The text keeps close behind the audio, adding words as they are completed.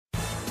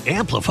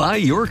Amplify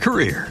your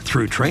career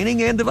through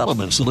training and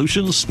development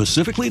solutions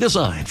specifically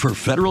designed for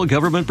federal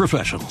government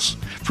professionals.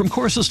 From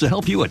courses to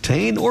help you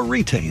attain or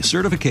retain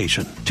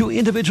certification, to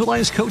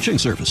individualized coaching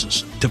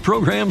services, to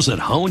programs that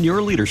hone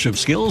your leadership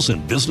skills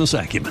and business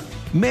acumen,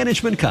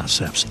 Management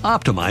Concepts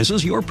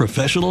optimizes your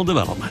professional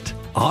development.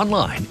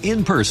 Online,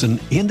 in person,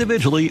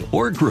 individually,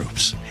 or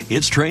groups,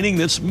 it's training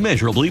that's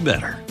measurably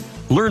better.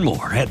 Learn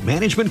more at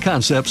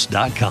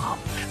managementconcepts.com.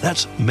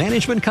 That's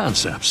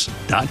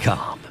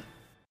managementconcepts.com.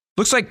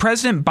 Looks like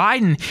President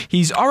Biden,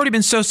 he's already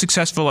been so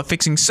successful at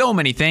fixing so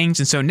many things,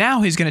 and so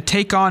now he's going to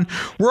take on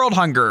world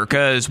hunger,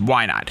 because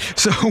why not?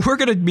 So we're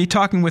going to be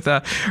talking with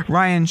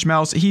Ryan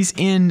Schmelz. He's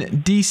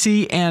in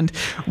D.C., and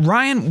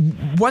Ryan,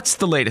 what's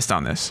the latest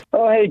on this?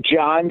 Oh, hey,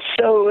 John.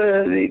 So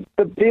the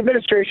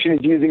administration is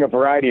using a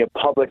variety of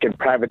public and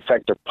private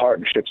sector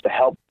partnerships to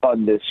help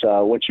fund this,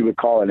 what you would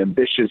call an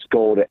ambitious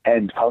goal to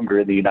end hunger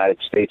in the United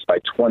States by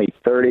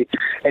 2030.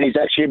 And he's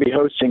actually going to be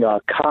hosting a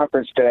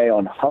conference today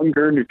on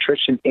hunger,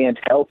 nutrition, and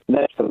health. And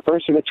that's the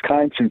first of its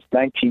kind since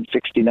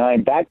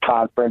 1969. That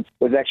conference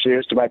was actually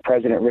hosted by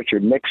President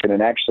Richard Nixon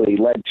and actually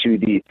led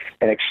to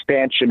an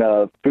expansion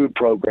of food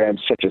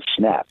programs such as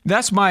SNAP.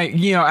 That's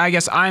I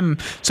guess I'm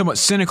somewhat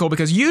cynical,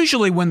 because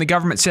usually when the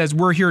government says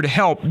we're here to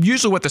help,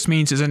 usually what this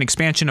means is an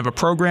expansion of a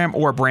program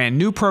or a brand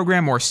new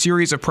program or a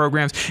series of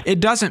programs. It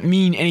doesn't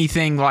mean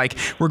anything like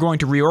we're going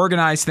to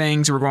reorganize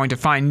things or we're going to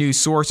find new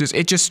sources.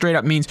 It just straight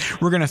up means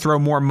we're going to throw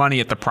more money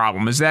at the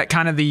problem. Is that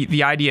kind of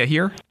the idea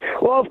here?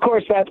 Well, of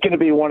course, that's going to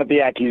be one of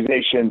the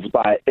accusations,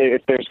 but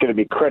if there's going to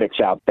be critics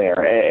out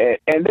there.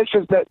 And this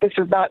is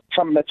not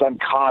something that's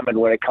uncommon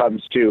when it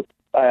comes to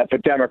if a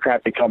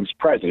Democrat becomes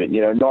president.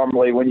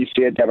 Normally when you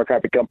see a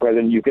Democrat become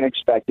president, you can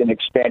expect an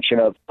expansion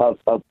of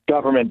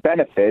government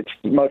benefits,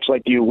 much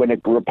like when a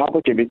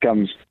Republican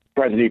becomes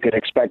president, you can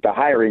expect a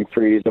hiring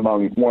freeze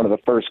among one of the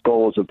first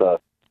goals of the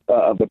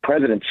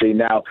presidency.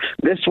 Now,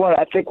 this one,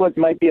 I think what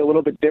might be a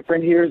little bit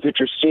different here is that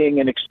you're seeing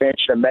an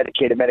expansion of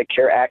Medicaid and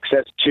Medicare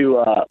access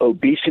to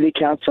obesity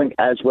counseling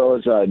as well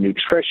as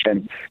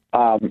nutrition.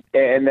 And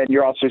then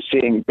you're also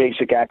seeing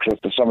basic access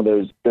to some of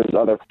those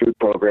other food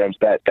programs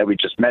that we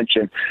just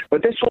mentioned.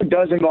 But this one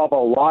does involve a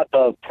lot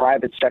of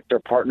private sector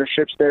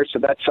partnerships there, so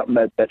that's something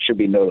that should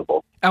be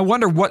notable. I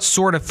wonder what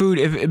sort of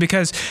food,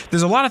 because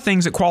there's a lot of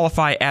things that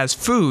qualify as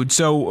food.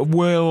 So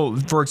will,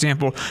 for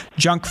example,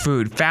 junk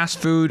food, fast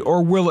food,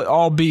 or will it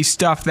all be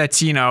stuff that's,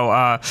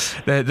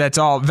 that's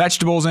all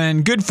vegetables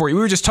and good for you?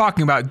 We were just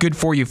talking about good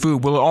for you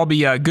food. Will it all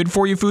be good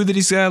for you food that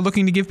he's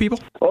looking to give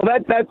people? Well,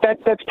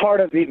 that's part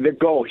of the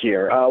goal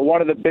here. One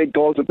of the big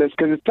goals of this,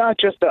 because it's not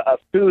just a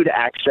food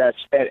access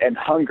and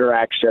hunger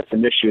access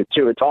initiative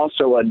too. It's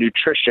also a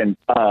nutrition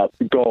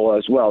goal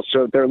as well.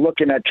 So they're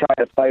looking at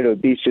trying to fight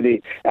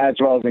obesity as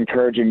well as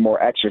encouraging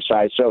more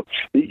exercise. So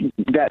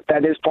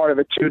that is part of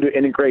it too, to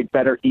integrate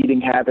better eating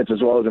habits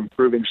as well as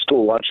improving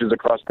school lunches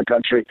across the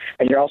country.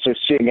 And you're also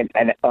seeing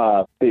an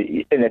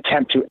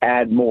attempt to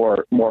add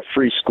more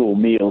free school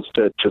meals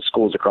to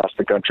schools across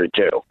the country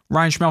too.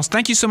 Ryan Schmelz,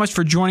 thank you so much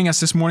for joining us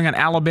this morning on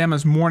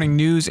Alabama's Morning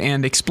News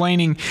and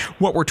explaining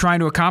what we're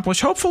trying to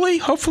accomplish. Hopefully,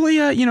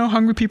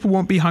 hungry people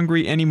won't be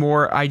hungry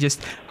anymore. I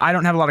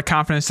don't have a lot of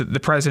confidence that the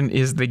president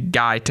is the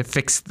guy to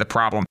fix the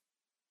problem.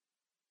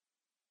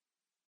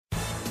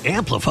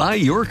 Amplify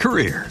your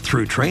career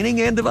through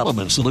training and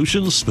development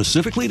solutions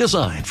specifically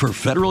designed for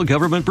federal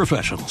government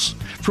professionals.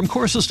 From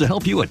courses to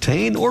help you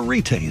attain or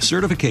retain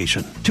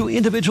certification, to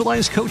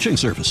individualized coaching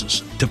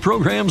services, to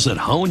programs that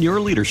hone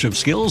your leadership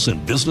skills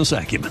and business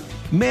acumen,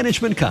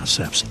 Management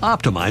Concepts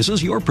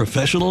optimizes your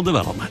professional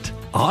development.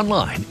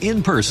 Online,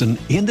 in person,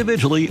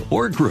 individually,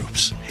 or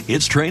groups,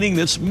 it's training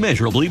that's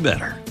measurably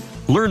better.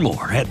 Learn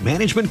more at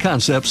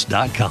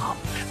managementconcepts.com.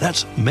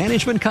 That's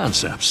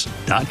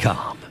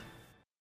managementconcepts.com.